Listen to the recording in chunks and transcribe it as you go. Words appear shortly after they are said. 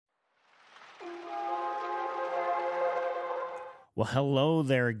Well, hello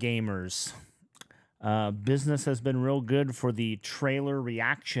there, gamers. Business has been real good for the trailer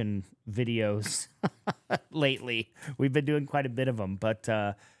reaction videos lately. We've been doing quite a bit of them, but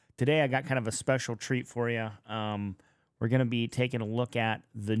today I got kind of a special treat for you. We're going to be taking a look at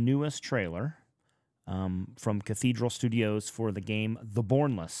the newest trailer from Cathedral Studios for the game The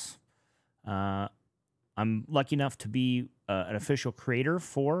Bornless. I'm lucky enough to be an official creator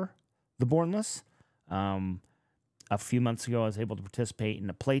for The Bornless. A few months ago, I was able to participate in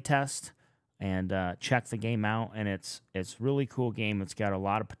a playtest and check the game out, and it's really cool game. It's got a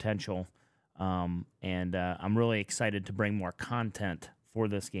lot of potential, and I'm really excited to bring more content for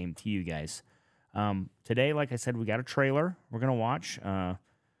this game to you guys. Today, like I said, we got a trailer we're going to watch.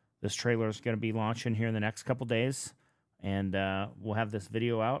 This trailer is going to be launching here in the next couple days, and we'll have this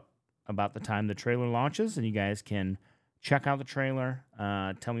video out about the time the trailer launches, and you guys can check out the trailer,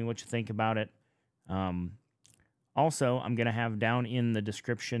 tell me what you think about it. Also, I'm going to have down in the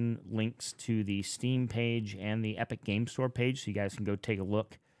description links to the Steam page and the Epic Game Store page, so you guys can go take a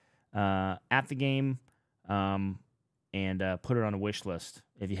look at the game and put it on a wish list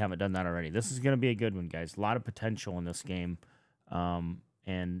if you haven't done that already. This is going to be a good one, guys. A lot of potential in this game.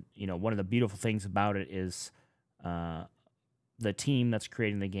 And, you know, one of the beautiful things about it is the team that's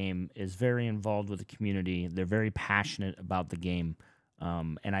creating the game is very involved with the community. They're very passionate about the game.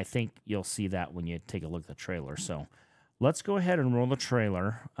 And I think you'll see that when you take a look at the trailer. So let's go ahead and roll the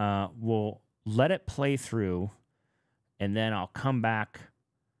trailer. We'll let it play through, and then I'll come back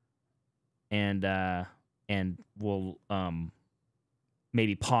and we'll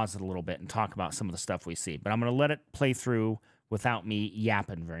maybe pause it a little bit and talk about some of the stuff we see. But I'm going to let it play through without me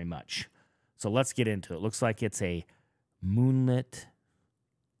yapping very much. So let's get into it. Looks like it's a moonlit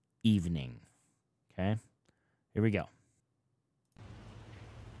evening. Okay, here we go.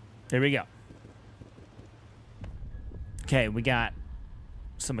 There we go. Okay, we got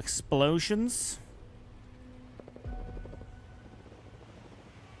some explosions.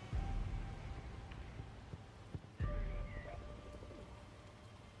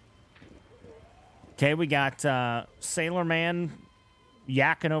 Okay, we got Sailor Man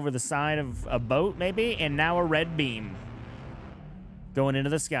yakking over the side of a boat, maybe, and now a red beam going into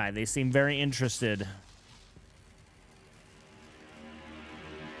the sky. They seem very interested.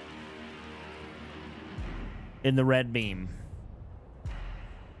 In the red beam.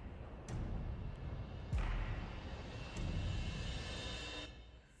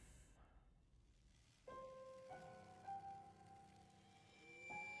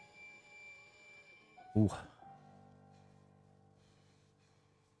 Ooh.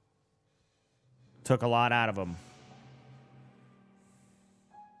 Took a lot out of them.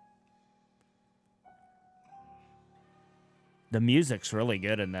 The music's really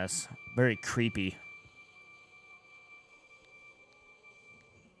good in this. Very creepy.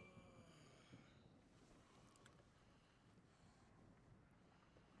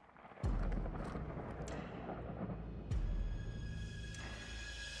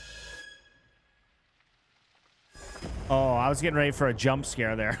 Oh, I was getting ready for a jump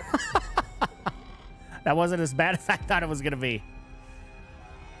scare there. That wasn't as bad as I thought it was going to be.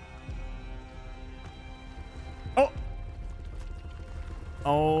 Oh.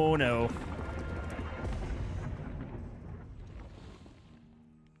 Oh, no.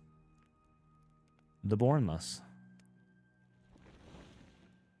 The Bornless.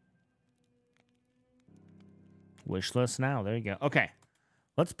 Wishlist now. There you go. Okay.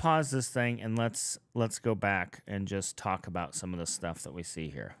 Let's pause this thing and let's go back and just talk about some of the stuff that we see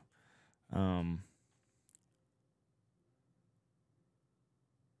here. All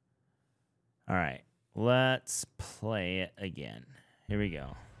right, let's play it again. Here we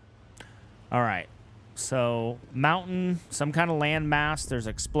go. All right, so mountain, some kind of landmass. There's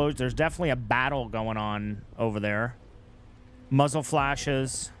explosion. There's definitely a battle going on over there. Muzzle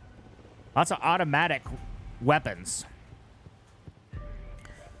flashes. Lots of automatic weapons.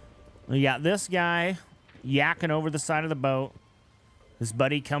 We got this guy yakking over the side of the boat. His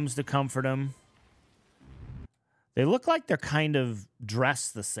buddy comes to comfort him. They look like they're kind of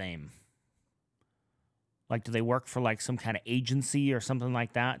dressed the same. Like, do they work for, like, some kind of agency or something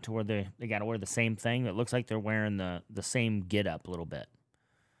like that, to where they got to wear the same thing? It looks like they're wearing the same get-up a little bit.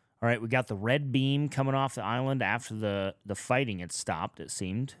 All right, we got the red beam coming off the island after the fighting had stopped, it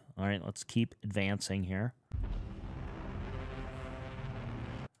seemed. All right, let's keep advancing here.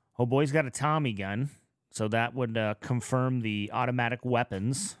 Oh, boy's got a Tommy gun, so that would confirm the automatic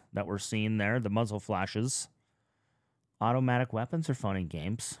weapons that we're seeing there, the muzzle flashes. Automatic weapons are fun in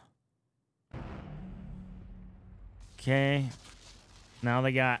games. Okay. Now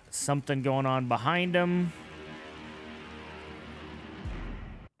they got something going on behind them.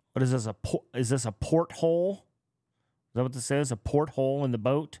 What is this? Is this a porthole? Is that what this is? A porthole in the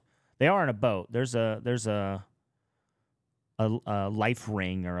boat? They are in a boat. There's a life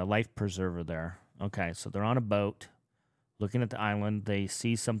ring or a life preserver there. Okay, so they're on a boat, looking at the island. They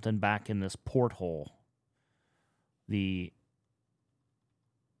see something back in this porthole. The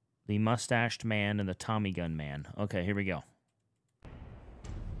mustached man and the Tommy gun man. Okay, here we go.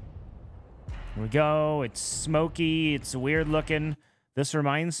 Here we go. It's smoky. It's weird looking. This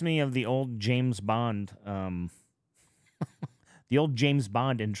reminds me of the old James Bond, the old James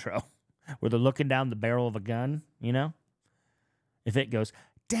Bond intro, where they're looking down the barrel of a gun, you know? If it goes,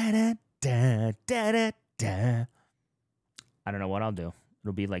 da-da-da-da-da-da, I don't know what I'll do.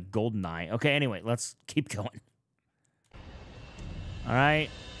 It'll be like GoldenEye. Okay, anyway, let's keep going. All right.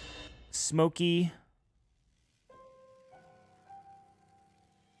 Smoky.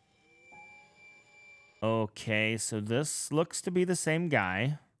 Okay, so this looks to be the same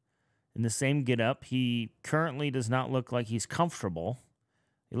guy in the same getup. He currently does not look like he's comfortable.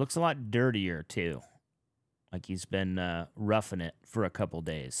 He looks a lot dirtier, too. Like he's been roughing it for a couple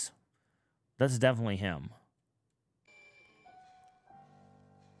days. That's definitely him.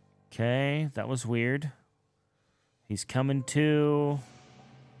 Okay, that was weird. He's coming to.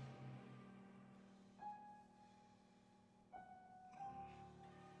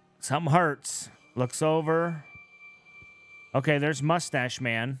 Something hurts. Looks over. Okay, there's Mustache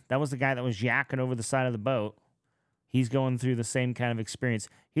Man. That was the guy that was yakking over the side of the boat. He's going through the same kind of experience.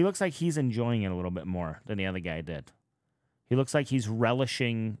 He looks like he's enjoying it a little bit more than the other guy did. He looks like he's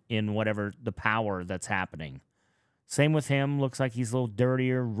relishing in whatever the power that's happening. Same with him. Looks like he's a little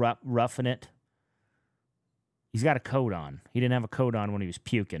dirtier, roughing it. He's got a coat on. He didn't have a coat on when he was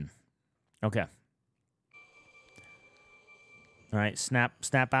puking. Okay. All right,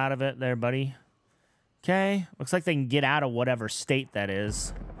 snap out of it there, buddy. Okay, looks like they can get out of whatever state that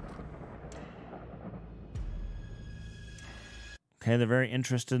is. Okay, they're very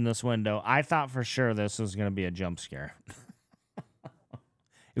interested in this window. I thought for sure this was going to be a jump scare.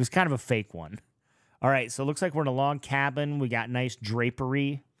 It was kind of a fake one. All right, so it looks like we're in a log cabin. We got nice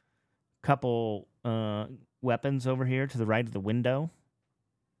drapery. Couple weapons over here to the right of the window.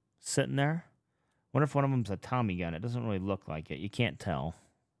 Sitting there. Wonder if one of them's a Tommy gun. It doesn't really look like it. You can't tell.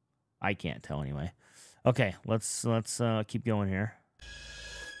 I can't tell anyway. Okay, let's keep going here.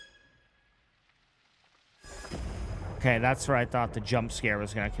 Okay, that's where I thought the jump scare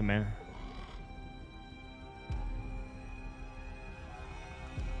was gonna come in.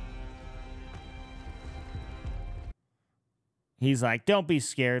 He's like, "Don't be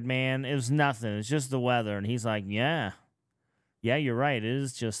scared, man. It was nothing. It's just the weather." And he's like, "Yeah, you're right. It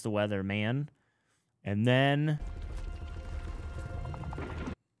is just the weather, man." And then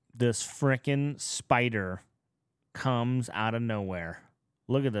this frickin' spider comes out of nowhere.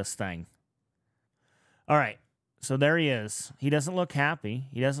 Look at this thing. All right, so there he is. He doesn't look happy.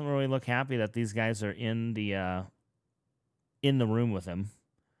 He doesn't really look happy that these guys are in the room with him.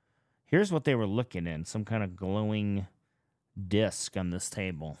 Here's what they were looking in. Some kind of glowing disc on this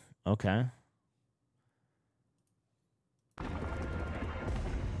table. Okay.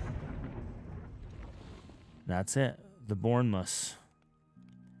 That's it. The Bornless.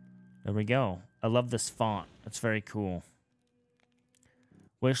 There we go. I love this font. It's very cool.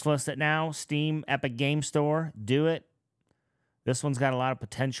 Wishlist it now. Steam, Epic Game Store. Do it. This one's got a lot of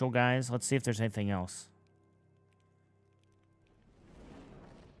potential, guys. Let's see if there's anything else.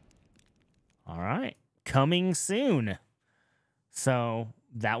 All right. Coming soon. So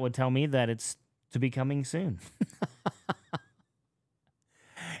that would tell me that it's to be coming soon.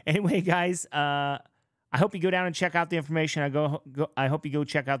 Anyway, guys, I hope you go down and check out the information. I hope you go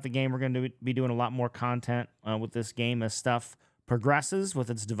check out the game. We're going to be doing a lot more content with this game as stuff progresses with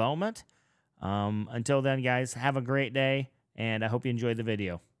its development. Until then, guys, have a great day, and I hope you enjoyed the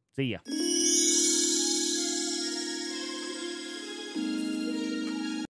video. See ya.